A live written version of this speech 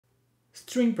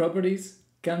String properties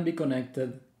can be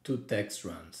connected to text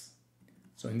runs.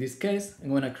 So in this case, I'm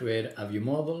going to create a view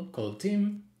model called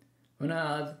team. I'm going to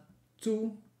add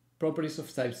two properties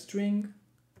of type string,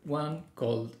 one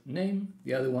called name,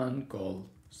 the other one called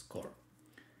score.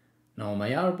 Now on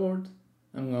my artboard,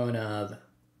 I'm going to add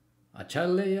a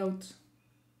child layout.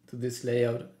 To this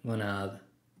layout, I'm going to add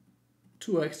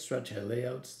two extra child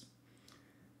layouts.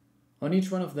 On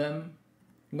each one of them,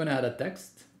 I'm going to add a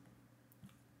text.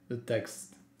 The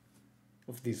text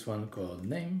of this one called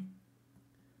name,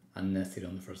 and nested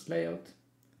on the first layout.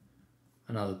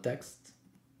 Another text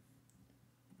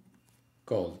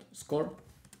called score,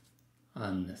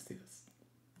 and nested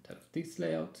instead of this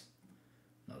layout.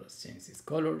 Now let's change these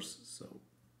colors so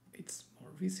it's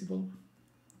more visible.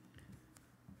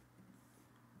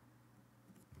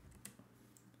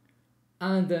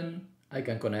 And then I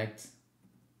can connect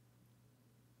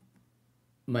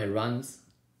my runs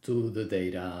to the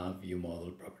data view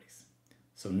model properties.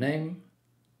 So name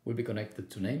will be connected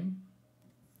to name,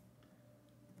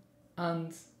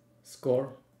 and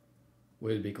score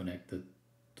will be connected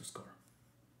to score.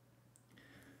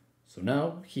 So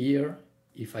now here,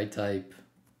 if I type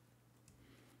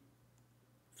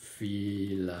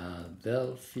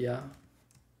Philadelphia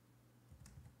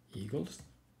Eagles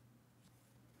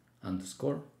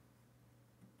underscore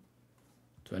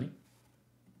 20,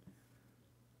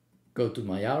 go to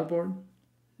my artboard,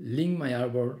 link my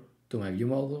artboard to my view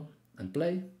model and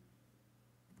play.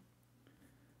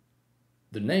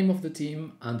 The name of the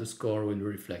team and the score will be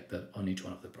reflected on each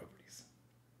one of the properties.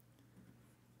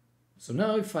 So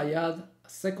now if I add a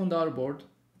second artboard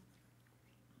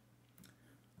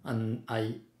and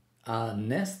I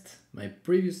nest my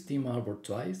previous team artboard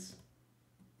twice,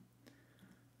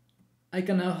 I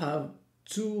can now have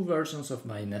two versions of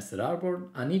my nested artboard,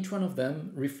 and each one of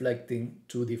them reflecting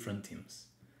two different teams.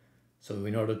 So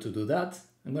in order to do that,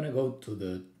 I'm going to go to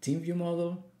the team view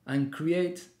model and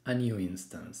create a new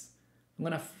instance. I'm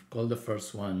going to call the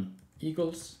first one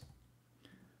Eagles,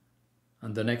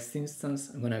 and the next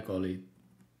instance I'm going to call it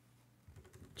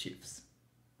Chiefs.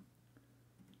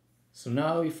 So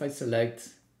now if I select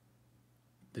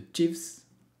the Chiefs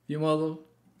view model,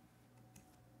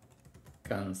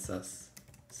 Kansas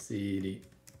City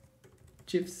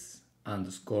Chiefs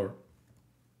underscore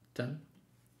 10.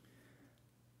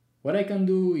 What I can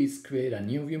do is create a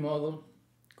new view model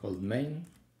called main,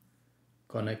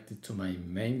 connected to my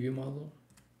main view model.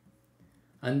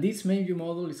 And this main view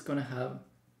model is going to have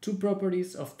two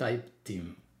properties of type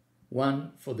team.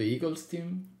 One for the Eagles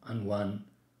team and one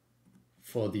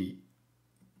for the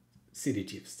City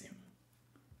Chiefs team.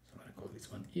 So I'm going to call this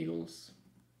one Eagles,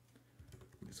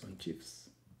 this one Chiefs.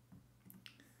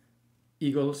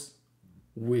 Eagles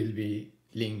will be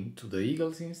linked to the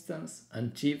Eagles instance,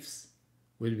 and Chiefs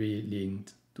will be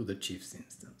linked to the Chiefs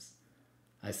instance.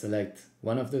 I select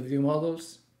one of the view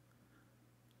models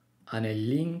and I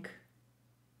link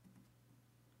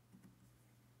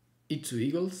it to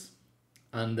Eagles,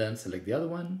 and then select the other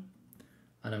one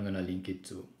and I'm going to link it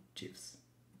to Chiefs.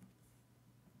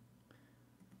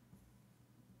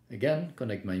 Again,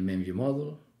 connect my main view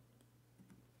model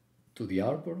to the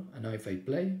artboard, and now if I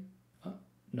play,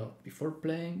 before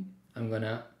playing, I'm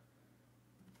gonna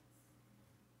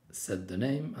set the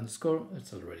name and the score.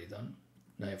 It's already done.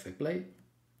 Now if I play,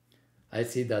 I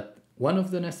see that one of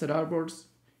the nested artboards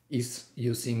is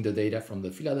using the data from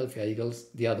the Philadelphia Eagles,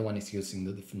 the other one is using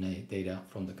the data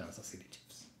from the Kansas City Chiefs.